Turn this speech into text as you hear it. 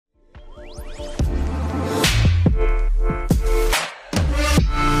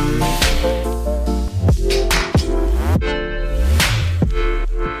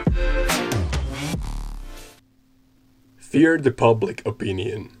Fear the public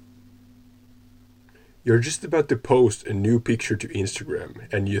opinion. You're just about to post a new picture to Instagram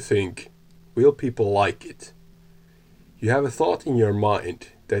and you think, will people like it? You have a thought in your mind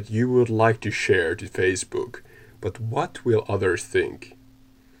that you would like to share to Facebook, but what will others think?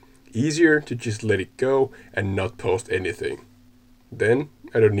 Easier to just let it go and not post anything. Then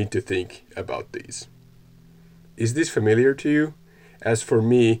I don't need to think about these. Is this familiar to you? As for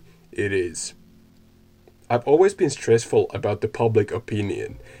me, it is. I've always been stressful about the public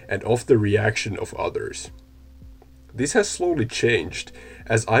opinion and of the reaction of others. This has slowly changed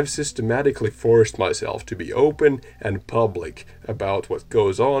as I've systematically forced myself to be open and public about what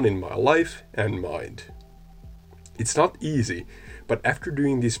goes on in my life and mind. It's not easy, but after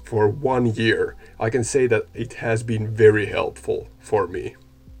doing this for 1 year, I can say that it has been very helpful for me.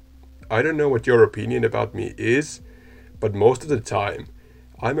 I don't know what your opinion about me is, but most of the time,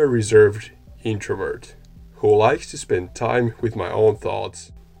 I'm a reserved introvert who likes to spend time with my own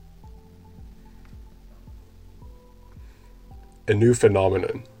thoughts. A new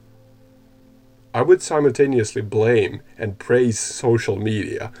phenomenon. I would simultaneously blame and praise social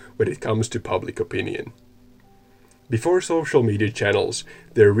media when it comes to public opinion. Before social media channels,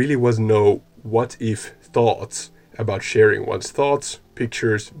 there really was no what if thoughts about sharing one's thoughts,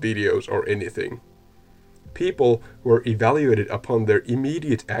 pictures, videos, or anything. People were evaluated upon their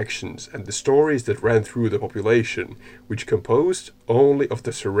immediate actions and the stories that ran through the population, which composed only of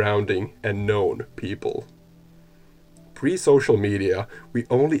the surrounding and known people. Pre-social media, we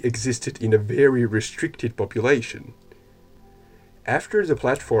only existed in a very restricted population. After the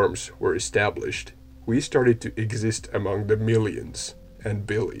platforms were established, we started to exist among the millions and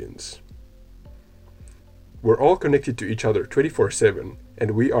billions. We're all connected to each other 24/7,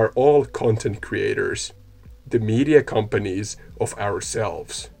 and we are all content creators, the media companies of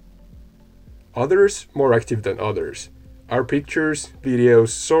ourselves. Others more active than others. Our pictures, videos,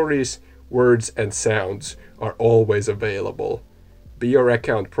 stories, words, and sounds are always available, be your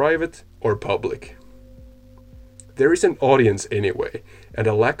account private or public. There is an audience anyway, and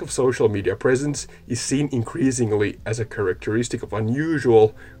a lack of social media presence is seen increasingly as a characteristic of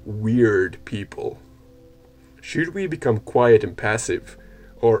unusual, weird people. Should we become quiet and passive,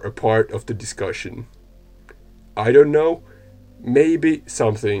 or a part of the discussion? I don't know, maybe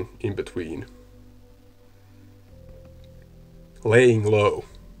something in between. Laying low.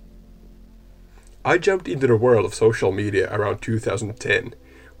 I jumped into the world of social media around 2010,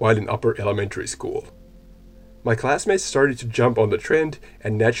 while in upper elementary school. My classmates started to jump on the trend,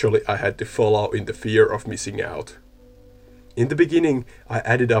 and naturally I had to follow in the fear of missing out. In the beginning, I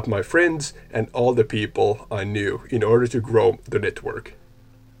added up my friends and all the people I knew in order to grow the network.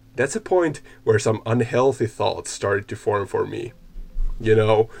 That's a point where some unhealthy thoughts started to form for me. You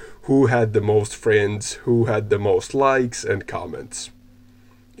know, who had the most friends, who had the most likes and comments.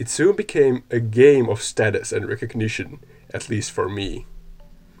 It soon became a game of status and recognition, at least for me.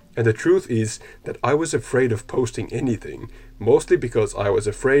 And the truth is that I was afraid of posting anything, mostly because I was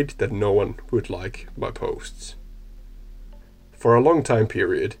afraid that no one would like my posts. For a long time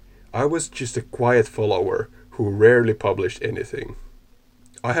period, I was just a quiet follower who rarely published anything.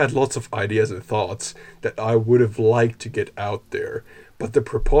 I had lots of ideas and thoughts that I would have liked to get out there, but the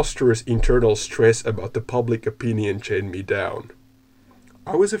preposterous internal stress about the public opinion chained me down.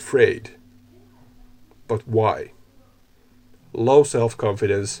 I was afraid. But why? Low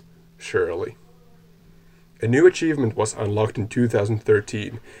self-confidence, surely. A new achievement was unlocked in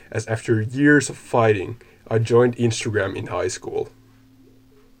 2013, as after years of fighting, I joined Instagram in high school.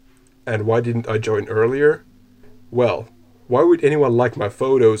 And why didn't I join earlier? Well, why would anyone like my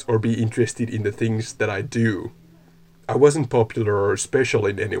photos or be interested in the things that I do? I wasn't popular or special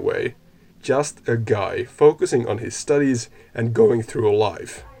in any way. Just a guy focusing on his studies and going through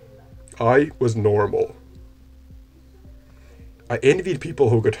life. I was normal. I envied people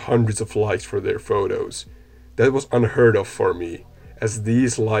who got hundreds of likes for their photos. That was unheard of for me, as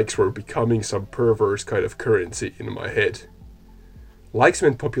these likes were becoming some perverse kind of currency in my head. Likes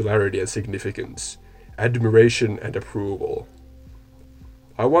meant popularity and significance, admiration and approval.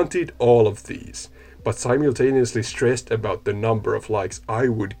 I wanted all of these, but simultaneously stressed about the number of likes I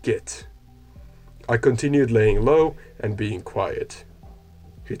would get. I continued laying low and being quiet.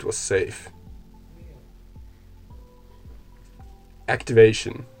 It was safe.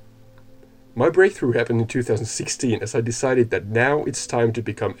 Activation. My breakthrough happened in 2016 as I decided that now it's time to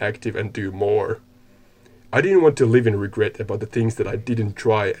become active and do more. I didn't want to live in regret about the things that I didn't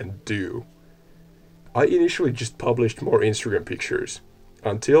try and do. I initially just published more Instagram pictures,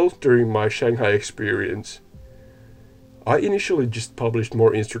 until during my Shanghai experience.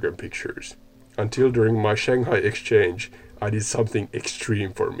 Until during my Shanghai exchange, I did something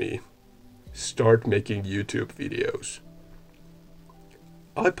extreme for me. Start making YouTube videos.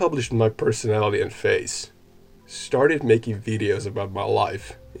 I published my personality and face. Started making videos about my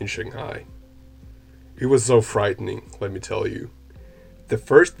life in Shanghai. It was so frightening, let me tell you. The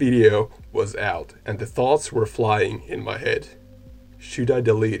first video was out and the thoughts were flying in my head. Should I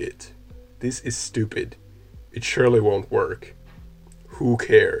delete it? This is stupid. It surely won't work. Who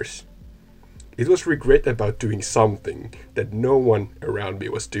cares? It was regret about doing something that no one around me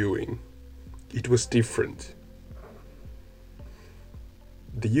was doing. It was different.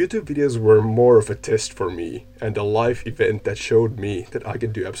 The YouTube videos were more of a test for me and a life event that showed me that I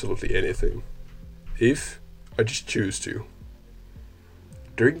can do absolutely anything. If I just choose to.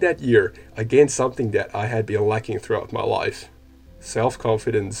 During that year, I gained something that I had been lacking throughout my life.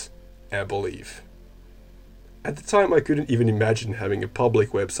 Self-confidence and belief. At the time, I couldn't even imagine having a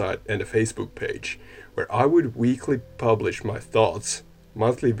public website and a Facebook page where I would weekly publish my thoughts,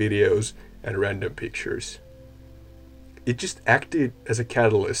 monthly videos, and random pictures. It just acted as a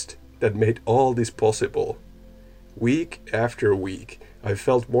catalyst that made all this possible. Week after week, I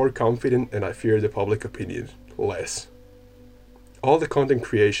felt more confident and I feared the public opinion less. All the content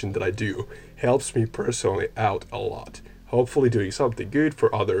creation that I do helps me personally out a lot, hopefully doing something good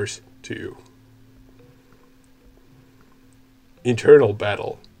for others too. Internal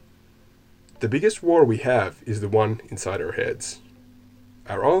battle. The biggest war we have is the one inside our heads.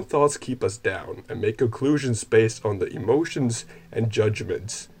 Our own thoughts keep us down and make conclusions based on the emotions and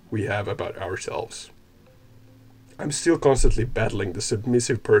judgments we have about ourselves. I'm still constantly battling the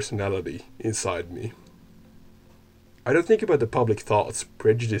submissive personality inside me. I don't think about the public thoughts,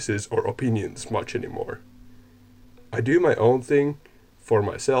 prejudices, or opinions much anymore. I do my own thing, for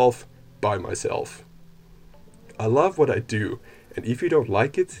myself, by myself. I love what I do, and if you don't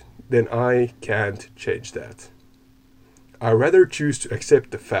like it, then I can't change that. I rather choose to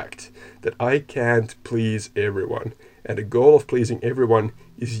accept the fact that I can't please everyone, and the goal of pleasing everyone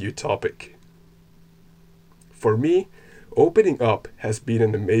is utopic. For me, opening up has been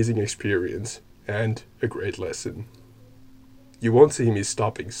an amazing experience and a great lesson. You won't see me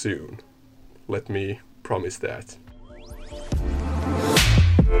stopping soon. Let me promise that.